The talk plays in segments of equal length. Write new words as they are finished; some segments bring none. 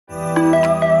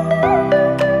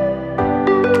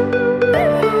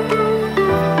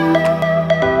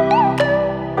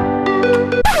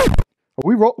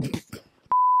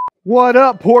What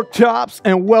up, pork chops,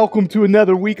 and welcome to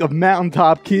another week of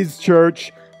Mountaintop Kids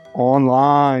Church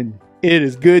online. It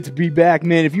is good to be back,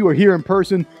 man. If you are here in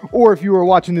person or if you are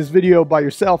watching this video by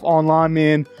yourself online,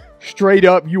 man, straight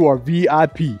up, you are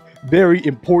VIP. Very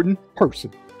important person.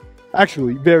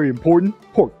 Actually, very important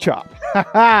pork chop.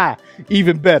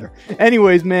 Even better.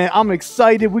 Anyways, man, I'm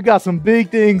excited. We got some big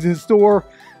things in store.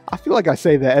 I feel like I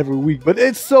say that every week, but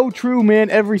it's so true, man.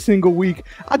 Every single week.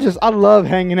 I love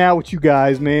hanging out with you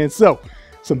guys, man. So,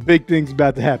 some big things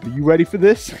about to happen. You ready for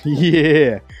this?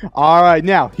 Yeah. All right,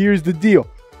 now, here's the deal.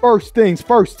 First things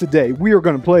first today, we are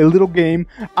going to play a little game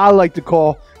I like to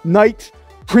call Knight,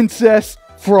 Princess,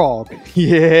 Frog.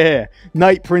 Yeah,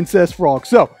 Knight, Princess, Frog.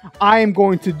 So, I am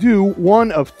going to do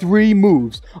one of three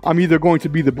moves. I'm either going to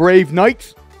be the brave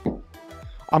knight,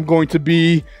 I'm going to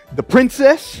be the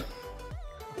princess,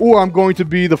 or I'm going to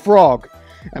be the frog.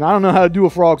 And I don't know how to do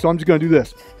a frog, so I'm just going to do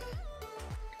this.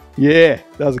 Yeah,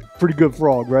 that was a pretty good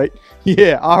frog, right?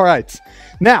 Yeah, all right.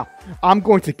 Now, I'm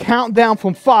going to count down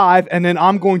from 5, and then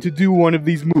I'm going to do one of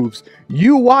these moves.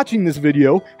 You watching this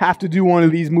video have to do one of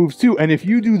these moves too. And if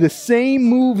you do the same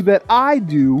move that I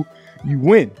do, you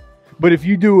win. But if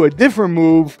you do a different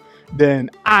move,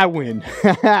 then I win.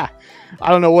 I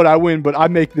don't know what I win, but I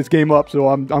make this game up, so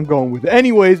I'm going with it.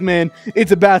 Anyways, man,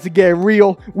 it's about to get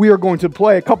real. We are going to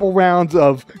play a couple rounds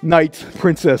of Knight,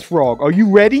 Princess, Frog. Are you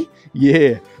ready?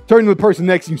 Yeah. Turn to the person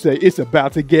next to you and say, it's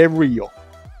about to get real.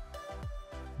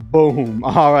 Boom.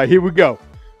 All right, here we go.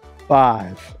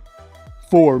 5,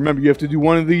 4. Remember, you have to do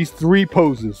one of these 3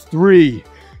 poses. 3,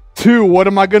 2. What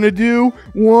am I going to do?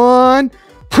 1.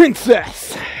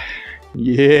 Princess.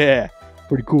 Yeah.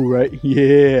 Pretty cool, right?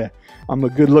 Yeah. I'm a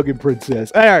good-looking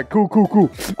princess. All right, cool.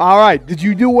 All right, did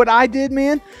you do what I did,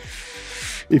 man?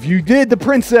 If you did the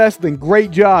princess, then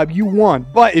great job. You won.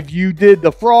 But if you did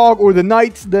the frog or the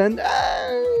knights, then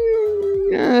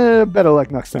better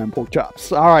luck next time, pork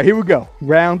chops. All right, here we go.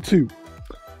 Round 2.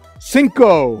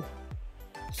 5,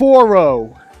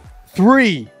 4,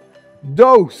 3,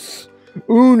 2,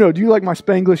 1. Do you like my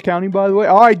Spanglish counting, by the way?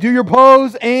 All right, do your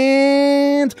pose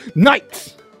and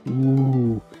knight.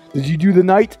 Ooh. Did you do the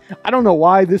knight? I don't know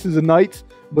why this is a knight,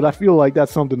 but I feel like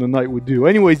that's something a knight would do.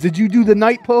 Anyways, did you do the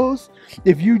knight pose?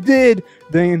 If you did,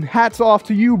 then hats off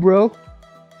to you, bro.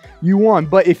 You won.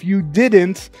 But if you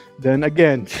didn't, then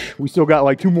again, we still got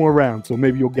like 2 more rounds, so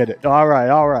maybe you'll get it. All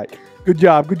right. Good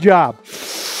job.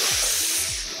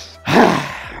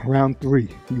 Round 3.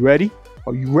 You ready?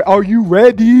 Are you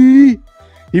ready?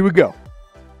 Here we go.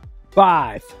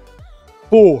 5,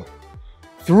 4,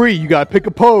 3. You gotta pick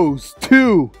a pose.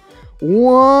 2,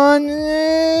 1.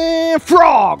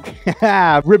 Frog.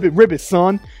 Ribbit,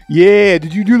 son. Yeah,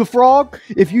 did you do the frog?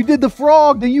 If you did the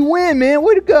frog, then you win, man.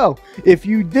 Way to go. If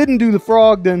you didn't do the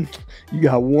frog, then you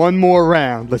got 1 more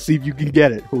round. Let's see if you can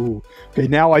get it. Ooh. Okay,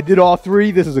 now I did all 3.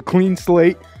 This is a clean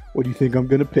slate. What do you think I'm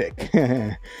gonna pick?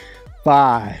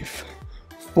 5,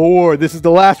 4. This is the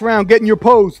last round. Get in your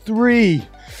pose. 3,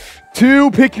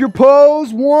 2, pick your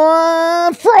pose.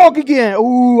 1, frog again.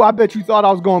 Ooh, I bet you thought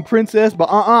I was going princess, but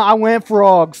I went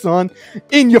frog, son.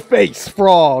 In your face,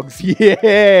 frogs.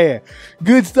 Yeah.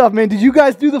 Good stuff, man. Did you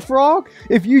guys do the frog?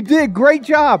 If you did, great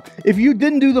job. If you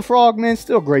didn't do the frog, man,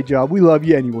 still great job. We love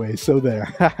you anyway, so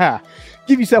there.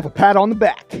 Give yourself a pat on the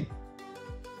back.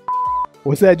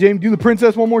 What's that, James? Do the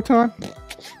princess one more time?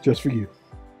 Just for you.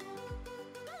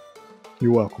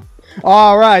 You're welcome.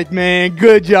 All right, man.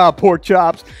 Good job, pork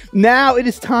chops. Now it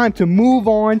is time to move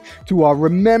on to our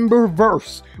remember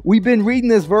verse. We've been reading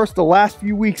this verse the last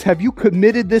few weeks. Have you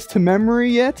committed this to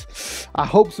memory yet? I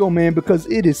hope so, man, because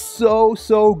it is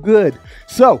so good.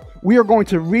 So we are going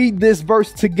to read this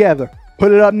verse together.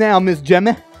 Put it up now, Miss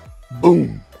Gemma.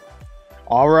 Boom.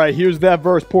 All right, here's that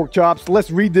verse, pork chops.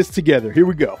 Let's read this together. Here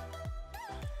we go.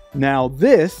 Now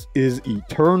this is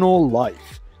eternal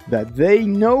life, that they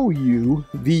know you,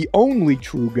 the only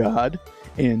true God,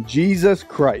 and Jesus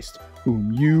Christ,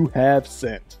 whom you have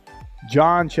sent.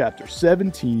 John chapter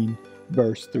 17,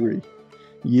 verse 3.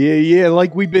 Yeah,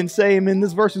 like we've been saying, man,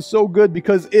 this verse is so good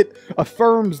because it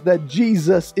affirms that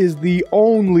Jesus is the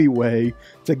only way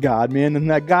to God, man, and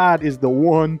that God is the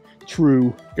one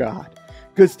true God.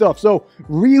 Good stuff. So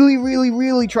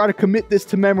really try to commit this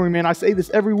to memory, man. I say this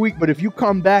every week, but if you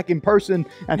come back in person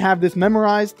and have this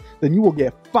memorized, then you will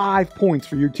get 5 points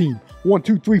for your team. 1,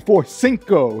 2, 3, 4,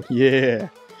 5. Yeah.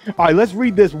 All right, let's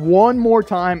read this one more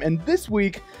time. And this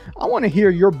week, I want to hear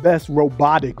your best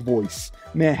robotic voice.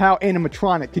 Man, how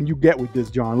animatronic can you get with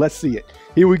this, John? Let's see it.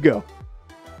 Here we go.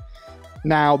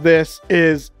 Now this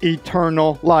is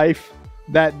eternal life,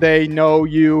 that they know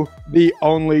you, the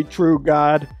only true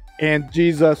God, and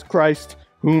Jesus Christ,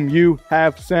 whom you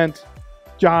have sent.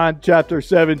 John chapter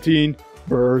 17,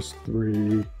 verse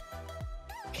 3.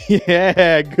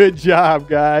 Yeah, good job,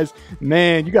 guys.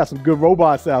 Man, you got some good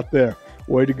robots out there.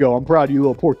 Way to go. I'm proud of you,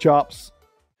 little pork chops.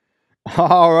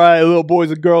 All right, little boys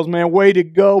and girls, man, way to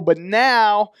go. But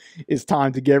now it's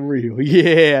time to get real.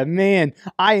 Yeah, man,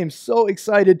 I am so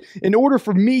excited. In order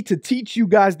for me to teach you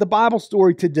guys the Bible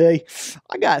story today,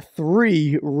 I got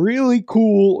 3 really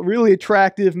cool, really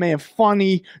attractive, man,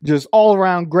 funny, just all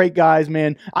around great guys,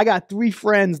 man. I got 3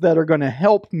 friends that are going to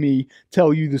help me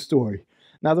tell you the story.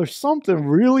 Now, there's something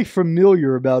really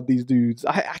familiar about these dudes.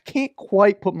 I can't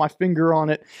quite put my finger on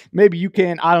it. Maybe you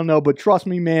can. I don't know. But trust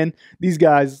me, man, these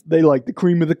guys, they like the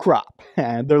cream of the crop.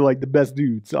 And they're like the best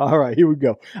dudes. All right, here we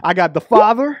go. I got the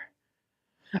father.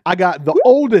 I got the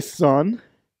oldest son.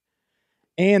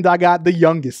 And I got the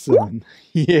youngest son.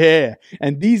 Yeah.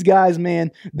 And these guys,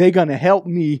 man, they're going to help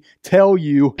me tell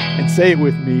you, and say it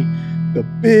with me, the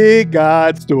big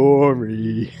God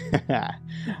story.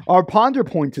 Our ponder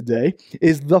point today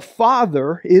is the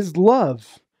Father is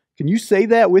love. Can you say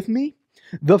that with me?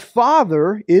 The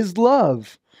Father is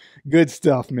love. Good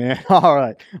stuff, man. All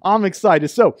right. I'm excited.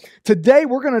 So today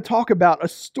we're going to talk about a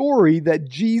story that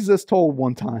Jesus told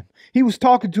one time. He was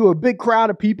talking to a big crowd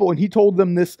of people and he told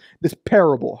them this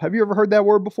parable. Have you ever heard that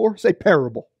word before? Say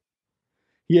parable.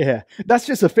 Yeah, that's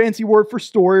just a fancy word for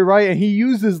story, right? And he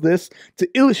uses this to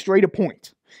illustrate a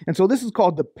point. And so this is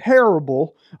called the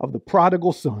parable of the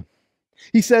prodigal son.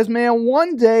 He says, man,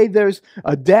 one day there's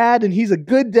a dad and he's a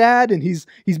good dad and he's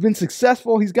been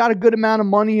successful. He's got a good amount of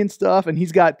money and stuff. And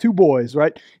he's got 2 boys,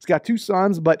 right? He's got 2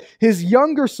 sons. But his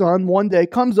younger son one day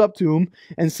comes up to him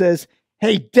and says,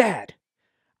 hey, Dad,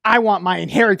 I want my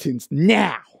inheritance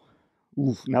now.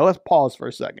 Oof, now let's pause for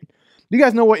a second. Do you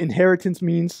guys know what inheritance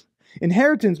means?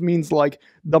 Inheritance means like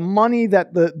the money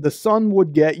that the son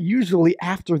would get usually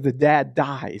after the dad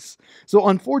dies. So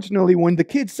unfortunately, when the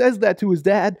kid says that to his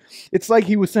dad, it's like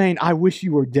he was saying, I wish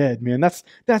you were dead, man.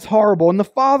 That's horrible. And the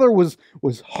father was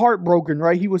heartbroken,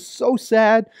 right? He was so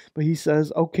sad, but he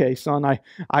says, okay, son,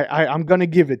 I'm going to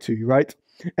give it to you, right?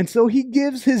 And so he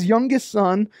gives his youngest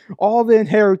son all the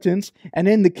inheritance, and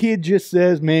then the kid just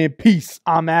says, man, peace,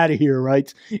 I'm out of here,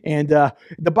 right? And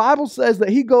the Bible says that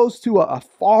he goes to a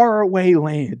faraway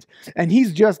land, and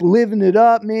he's just living it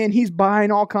up, man. He's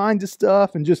buying all kinds of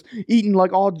stuff and just eating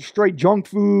like all straight junk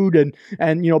food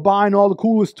and you know, buying all the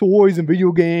coolest toys and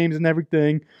video games and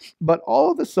everything. But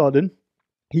all of a sudden,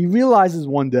 he realizes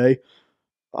one day,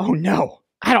 oh no,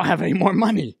 I don't have any more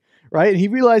money, right? And he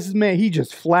realizes, man, he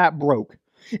just flat broke.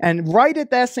 And right at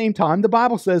that same time, the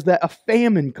Bible says that a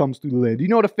famine comes through the land. Do you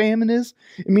know what a famine is?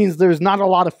 It means there's not a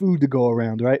lot of food to go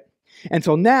around, right? And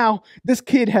so now this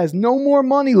kid has no more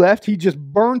money left. He just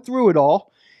burned through it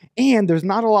all. And there's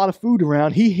not a lot of food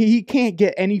around. He can't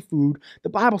get any food. The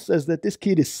Bible says that this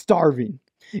kid is starving.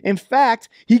 In fact,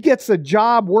 he gets a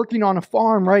job working on a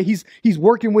farm, right? He's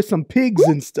working with some pigs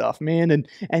and stuff, man,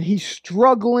 and he's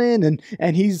struggling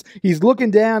and he's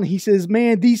looking down. He says,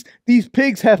 man, these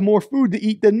pigs have more food to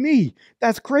eat than me.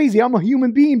 That's crazy. I'm a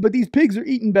human being, but these pigs are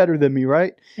eating better than me,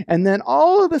 right? And then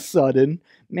all of a sudden,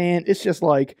 man, it's just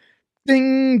like,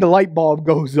 ding, the light bulb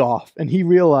goes off, and he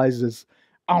realizes,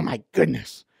 oh my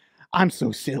goodness, I'm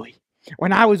so silly.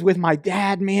 When I was with my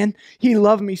dad, man, he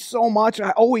loved me so much. I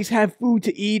always had food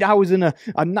to eat. I was in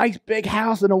a nice big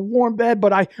house and a warm bed,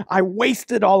 but I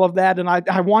wasted all of that and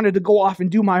I wanted to go off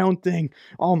and do my own thing.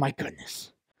 Oh my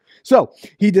goodness. So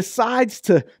he decides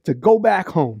to go back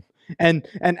home. And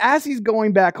as he's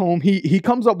going back home, he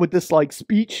comes up with this like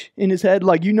speech in his head.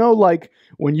 Like, you know, like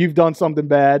when you've done something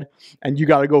bad and you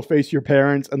got to go face your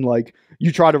parents and like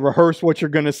you try to rehearse what you're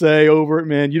going to say over it,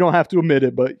 man. You don't have to admit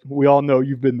it, but we all know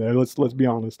you've been there. Let's be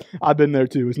honest. I've been there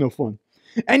too. It's no fun.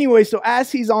 Anyway, so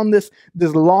as he's on this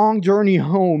long journey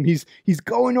home, he's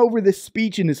going over this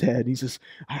speech in his head. He says,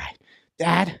 all right,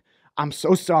 Dad, I'm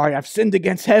so sorry. I've sinned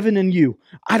against heaven and you.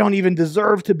 I don't even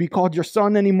deserve to be called your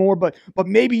son anymore, but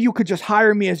maybe you could just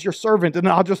hire me as your servant and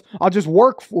I'll just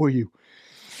work for you.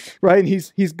 Right? And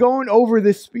he's going over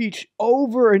this speech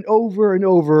over and over and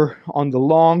over on the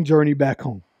long journey back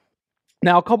home.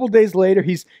 Now, a couple days later,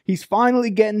 he's finally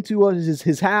getting to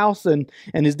his house, and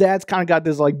his dad's kind of got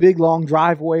this like big long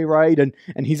driveway, right? And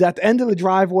he's at the end of the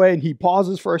driveway, and he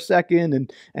pauses for a second,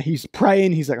 and he's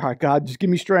praying. He's like, all right, God, just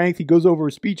give me strength. He goes over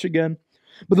his speech again.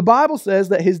 But the Bible says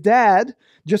that his dad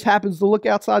just happens to look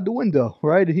outside the window,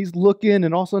 right? And he's looking,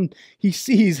 and all of a sudden, he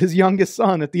sees his youngest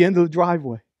son at the end of the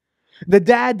driveway. The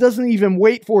dad doesn't even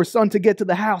wait for his son to get to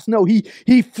the house. No, he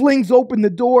flings open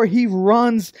the door, he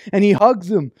runs, and he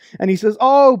hugs him. And he says,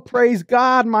 oh, praise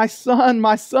God, my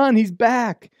son, he's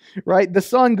back. right? The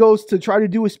son goes to try to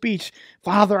do a speech.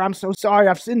 Father, I'm so sorry.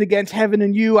 I've sinned against heaven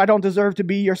and you. I don't deserve to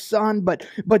be your son, but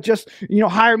just,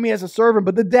 hire me as a servant.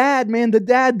 But the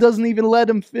dad doesn't even let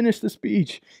him finish the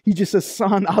speech. He just says,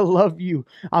 son, I love you.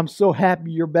 I'm so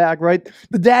happy you're back, right?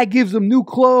 The dad gives him new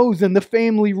clothes and the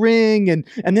family ring. And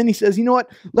then he says, you know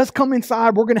what? Let's come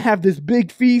inside. We're going to have this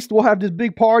big feast. We'll have this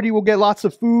big party. We'll get lots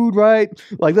of food, right?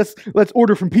 Like let's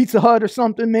order from Pizza Hut or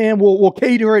something, man. We'll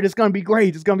cater it. It's going to be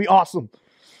great. It's going to be awesome.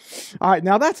 All right,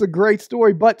 now that's a great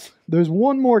story, but there's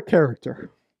one more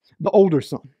character, the older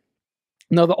son.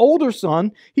 Now, the older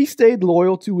son, he stayed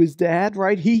loyal to his dad,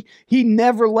 right? He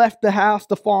never left the house,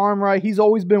 the farm, right? He's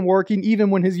always been working,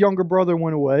 even when his younger brother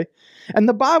went away. And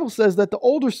the Bible says that the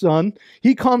older son,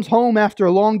 he comes home after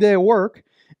a long day of work,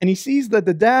 and he sees that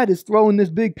the dad is throwing this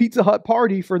big Pizza Hut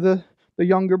party for the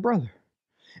younger brother.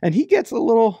 And he gets a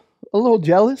little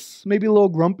jealous, maybe a little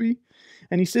grumpy,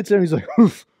 and he sits there and he's like,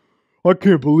 oof. I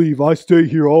can't believe I stay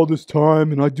here all this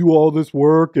time and I do all this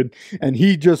work and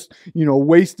he just,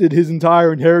 wasted his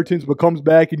entire inheritance but comes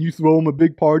back and you throw him a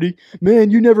big party. Man,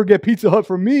 you never get Pizza Hut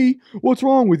from me. What's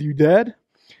wrong with you, Dad?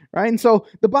 Right? And so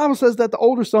the Bible says that the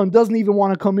older son doesn't even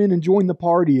want to come in and join the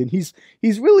party, and he's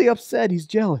really upset. He's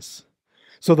jealous.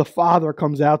 So the father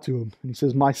comes out to him and he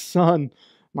says, my son,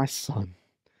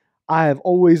 I have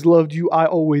always loved you. I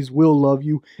always will love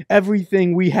you.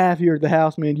 Everything we have here at the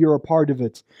house, man, you're a part of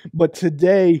it. But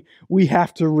today we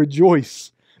have to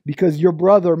rejoice because your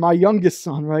brother, my youngest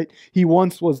son, right? He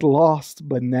once was lost,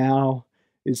 but now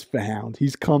is found.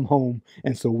 He's come home.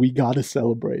 And so we got to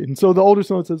celebrate. And so the older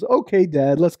son says, okay,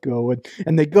 Dad, let's go.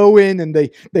 And they go in and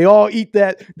they all eat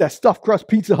that stuffed crust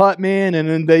Pizza Hut, man. And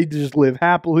then they just live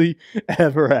happily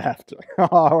ever after.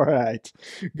 All right.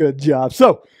 Good job.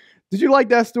 So, did you like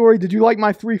that story? Did you like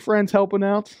my three friends helping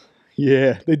out?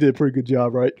 Yeah, they did a pretty good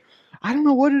job, right? I don't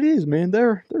know what it is, man.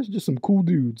 There's just some cool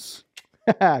dudes.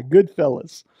 Good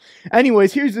fellas.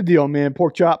 Anyways, here's the deal, man.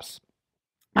 Pork chops.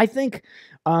 I think,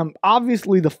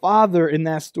 obviously, the father in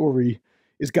that story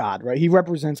is God, right? He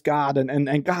represents God,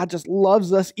 and God just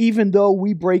loves us even though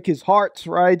we break his heart,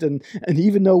 right? And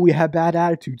even though we have bad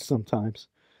attitudes sometimes.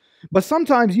 But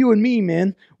sometimes you and me,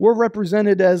 man, we're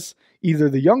represented as either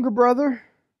the younger brother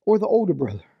or the older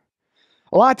brother.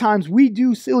 A lot of times we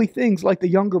do silly things like the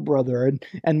younger brother,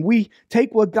 and we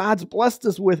take what God's blessed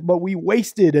us with, but we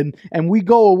waste it, and we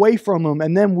go away from him,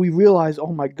 and then we realize,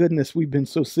 oh my goodness, we've been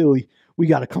so silly. We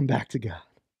got to come back to God.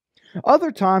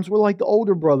 Other times we're like the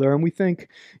older brother, and we think,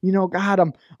 God,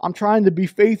 I'm trying to be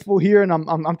faithful here, and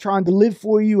I'm trying to live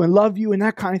for you and love you and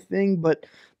that kind of thing, but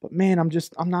man,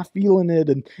 I'm not feeling it.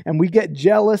 And we get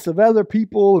jealous of other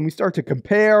people and we start to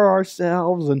compare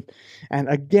ourselves. And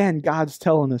again, God's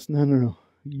telling us, no,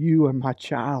 you are my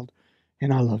child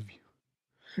and I love you.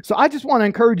 So I just want to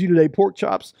encourage you today, pork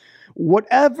chops,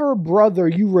 whatever brother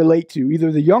you relate to,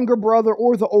 either the younger brother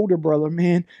or the older brother,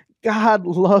 man, God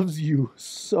loves you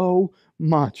so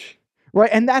much,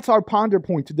 right? And that's our ponder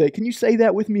point today. Can you say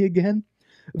that with me again?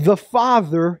 The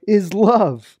Father is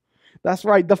love. That's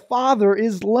right. The Father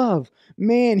is love.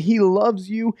 Man, he loves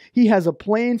you. He has a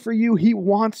plan for you. He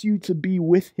wants you to be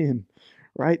with him,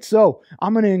 right? So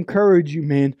I'm going to encourage you,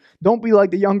 man. Don't be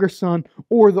like the younger son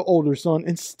or the older son.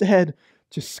 Instead,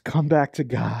 just come back to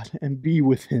God and be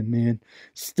with him, man.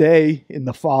 Stay in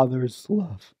the Father's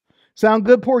love. Sound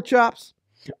good, pork chops?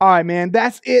 All right, man,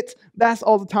 that's it. That's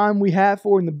all the time we have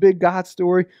for in the Big God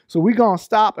Story. So we're going to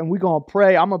stop and we're going to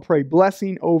pray. I'm going to pray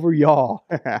blessing over y'all.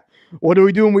 What do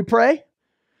we do when we pray?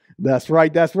 That's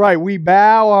right. That's right. We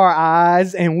bow our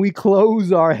eyes and we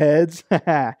close our heads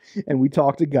and we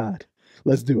talk to God.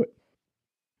 Let's do it.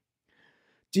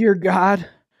 Dear God,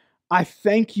 I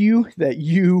thank you that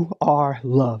you are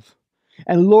love.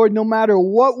 And Lord, no matter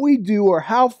what we do or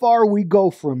how far we go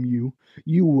from you,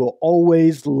 you will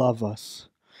always love us.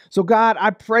 So God,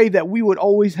 I pray that we would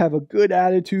always have a good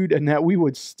attitude and that we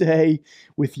would stay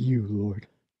with you, Lord.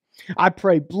 I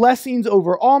pray blessings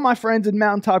over all my friends in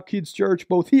Mountaintop Kids Church,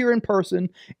 both here in person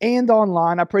and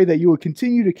online. I pray that you would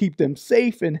continue to keep them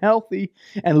safe and healthy.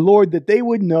 And Lord, that they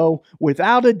would know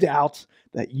without a doubt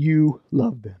that you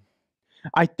love them.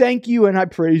 I thank you and I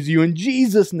praise you in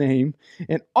Jesus' name.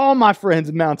 And all my friends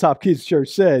in Mountaintop Kids Church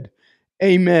said,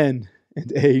 amen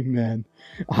and amen.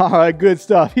 All right, good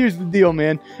stuff. Here's the deal,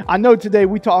 man. I know today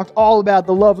we talked all about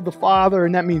the love of the Father,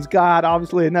 and that means God,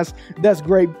 obviously, and that's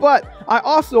great. But I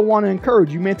also want to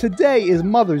encourage you, man. Today is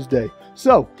Mother's Day.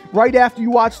 So right after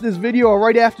you watch this video or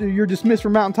right after you're dismissed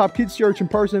from Mountaintop Kids Church in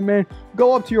person, man,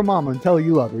 go up to your mama and tell her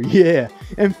you love her. Yeah.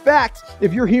 In fact,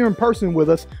 if you're here in person with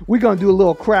us, we're going to do a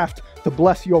little craft to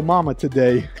bless your mama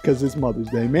today because it's Mother's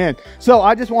Day, man. So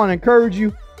I just want to encourage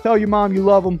you, Tell your mom you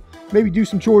love them. Maybe do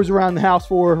some chores around the house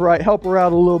for her, right? Help her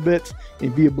out a little bit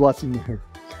and be a blessing to her.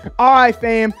 All right,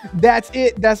 fam, that's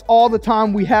it. That's all the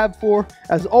time we have for.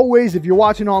 As always, if you're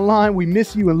watching online, we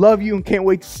miss you and love you and can't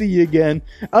wait to see you again.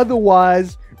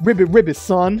 Otherwise, ribbit, ribbit,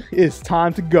 son, it's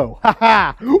time to go. Ha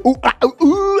ha. Ooh, ah,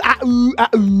 ooh, ah, ooh, ah,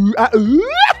 ooh, ah, ooh.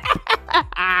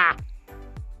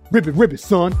 Ribbit, ribbit,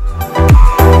 son.